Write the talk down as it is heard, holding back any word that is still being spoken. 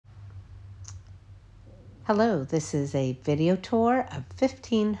Hello, this is a video tour of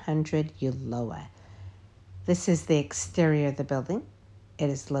 1500 Ulloa. This is the exterior of the building. It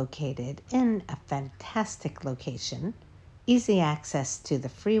is located in a fantastic location, easy access to the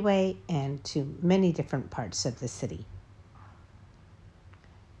freeway and to many different parts of the city.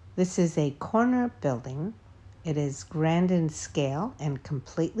 This is a corner building. It is grand in scale and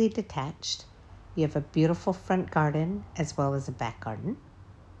completely detached. You have a beautiful front garden as well as a back garden.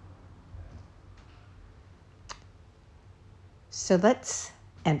 So let's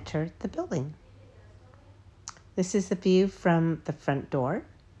enter the building. This is the view from the front door.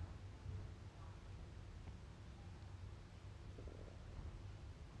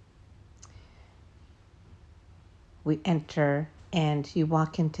 We enter and you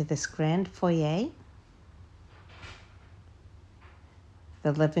walk into this grand foyer.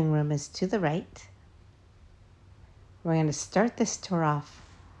 The living room is to the right. We're going to start this tour off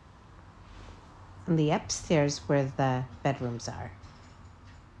on the upstairs where the bedrooms are.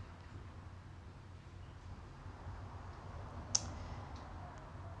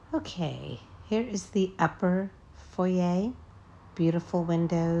 Okay, here is the upper foyer. Beautiful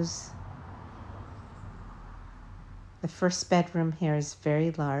windows. The first bedroom here is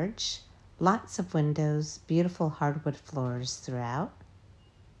very large. Lots of windows, beautiful hardwood floors throughout.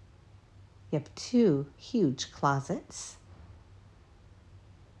 You have two huge closets.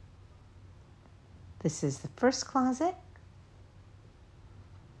 This is the first closet.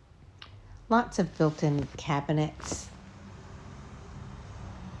 Lots of built-in cabinets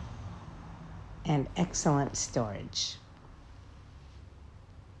and excellent storage.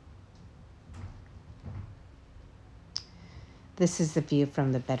 This is the view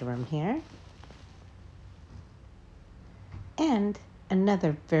from the bedroom here. And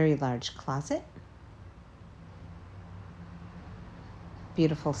another very large closet.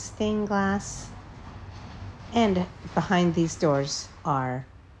 Beautiful stained glass. And behind these doors are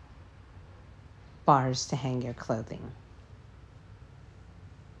bars to hang your clothing.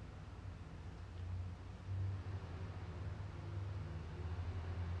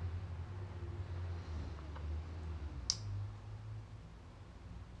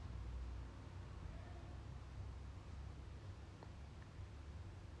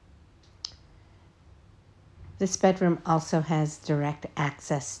 This bedroom also has direct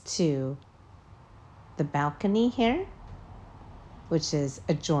access to the balcony here, which is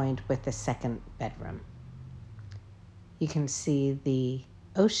adjoined with the second bedroom. You can see the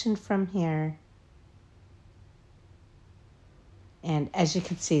ocean from here. And as you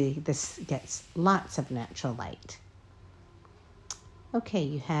can see, this gets lots of natural light. Okay,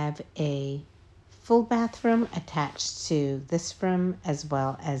 you have a full bathroom attached to this room as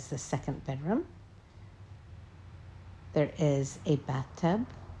well as the second bedroom. There is a bathtub,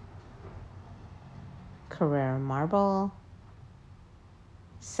 Carrara marble,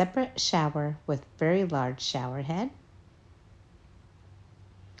 separate shower with very large shower head,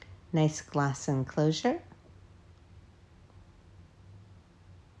 nice glass enclosure,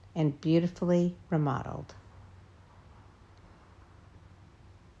 and beautifully remodeled.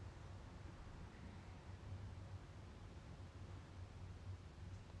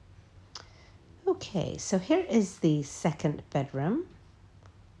 Okay, so here is the second bedroom,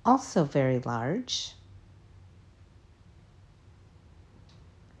 also very large.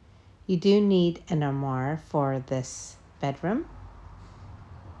 You do need an armoire for this bedroom,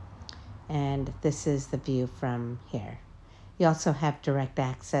 and this is the view from here. You also have direct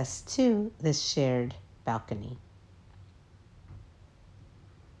access to this shared balcony.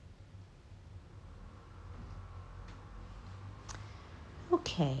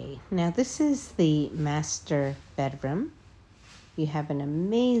 Okay, now this is the master bedroom. You have an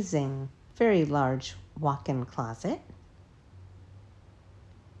amazing, very large walk-in closet.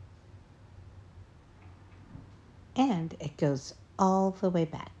 And it goes all the way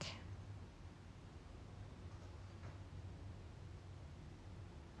back.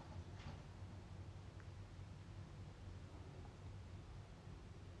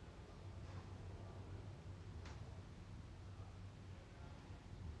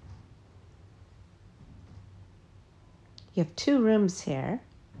 You have two rooms here.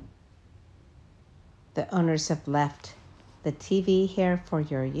 The owners have left the TV here for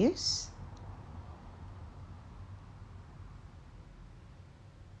your use.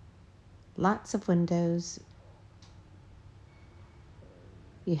 Lots of windows.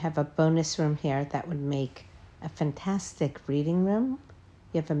 You have a bonus room here that would make a fantastic reading room.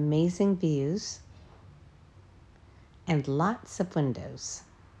 You have amazing views and lots of windows.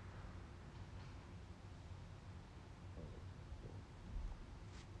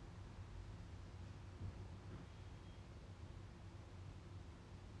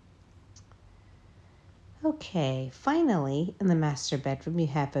 Okay, finally, in the master bedroom, you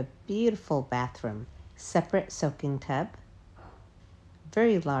have a beautiful bathroom, separate soaking tub,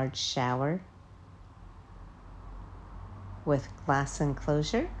 very large shower with glass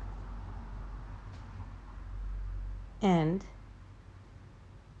enclosure, and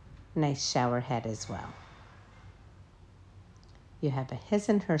nice shower head as well. You have a his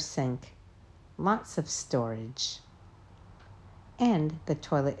and her sink, lots of storage, and the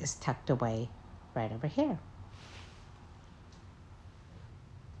toilet is tucked away right over here.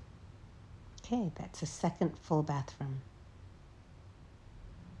 Okay, that's a second full bathroom.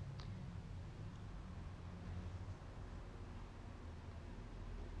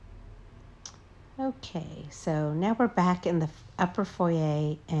 Okay, so now we're back in the upper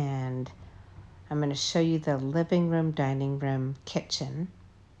foyer, and I'm going to show you the living room, dining room, kitchen,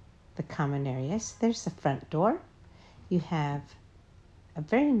 the common areas. There's the front door. You have a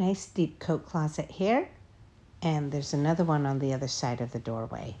very nice deep coat closet here, and there's another one on the other side of the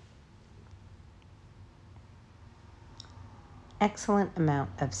doorway. Excellent amount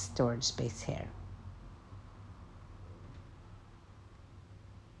of storage space here.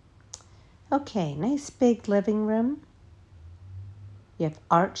 Okay, nice big living room. You have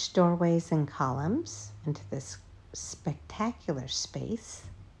arched doorways and columns into this spectacular space.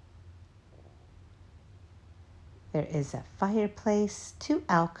 There is a fireplace, 2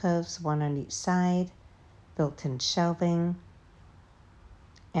 alcoves, one on each side, built-in shelving,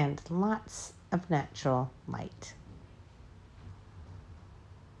 and lots of natural light.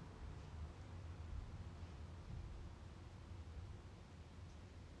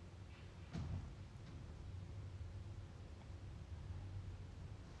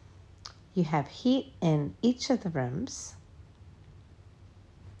 You have heat in each of the rooms.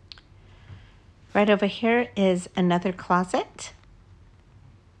 Right over here is another closet.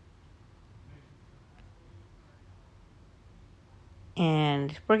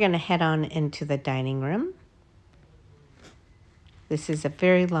 And we're going to head on into the dining room. This is a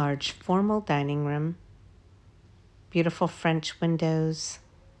very large formal dining room. Beautiful French windows.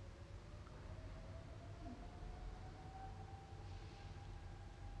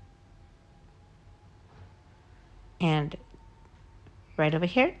 And right over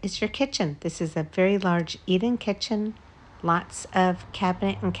here is your kitchen. This is a very large eat-in kitchen. Lots of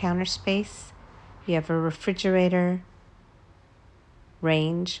cabinet and counter space. You have a refrigerator,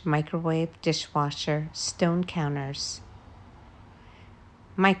 range, microwave, dishwasher, stone counters,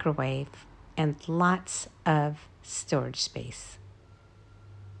 microwave, and lots of storage space.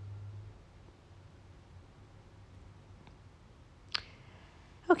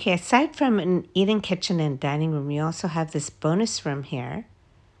 Okay, aside from an eating kitchen and dining room, you also have this bonus room here.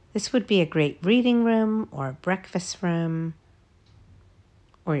 This would be a great reading room or a breakfast room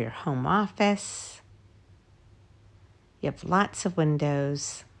or your home office. You have lots of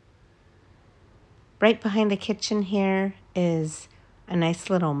windows. Right behind the kitchen here is a nice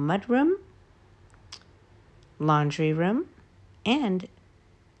little mudroom, laundry room, and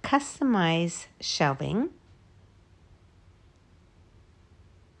customized shelving.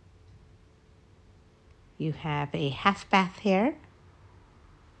 You have a half bath here.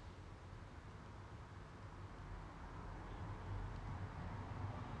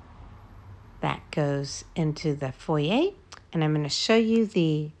 That goes into the foyer, and I'm going to show you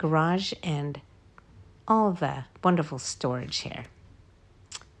the garage and all the wonderful storage here.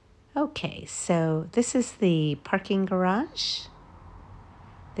 Okay, so this is the parking garage.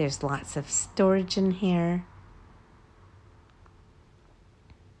 There's lots of storage in here.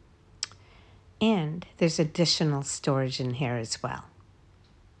 And there's additional storage in here as well.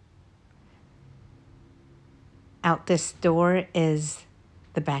 Out this door is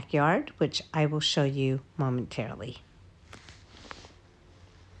the backyard, which I will show you momentarily.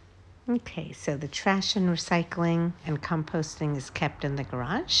 Okay, so the trash and recycling and composting is kept in the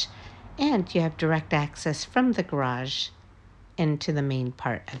garage, and you have direct access from the garage into the main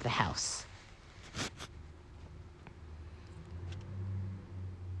part of the house.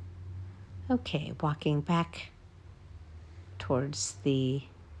 Okay, walking back towards the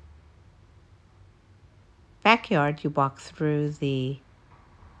backyard, you walk through the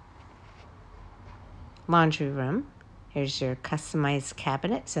laundry room. Here's your customized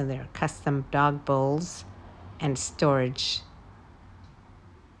cabinets, and there are custom dog bowls and storage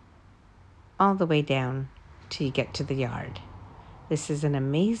all the way down till you get to the yard. This is an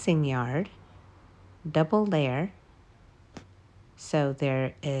amazing yard, double layer. So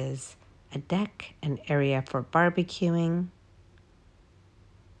there is a deck, an area for barbecuing,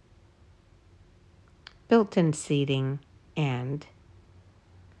 built-in seating, and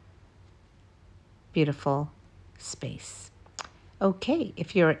beautiful space. Okay,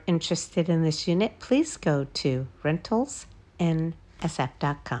 if you're interested in this unit, please go to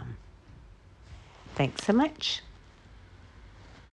rentalsnsf.com. Thanks so much.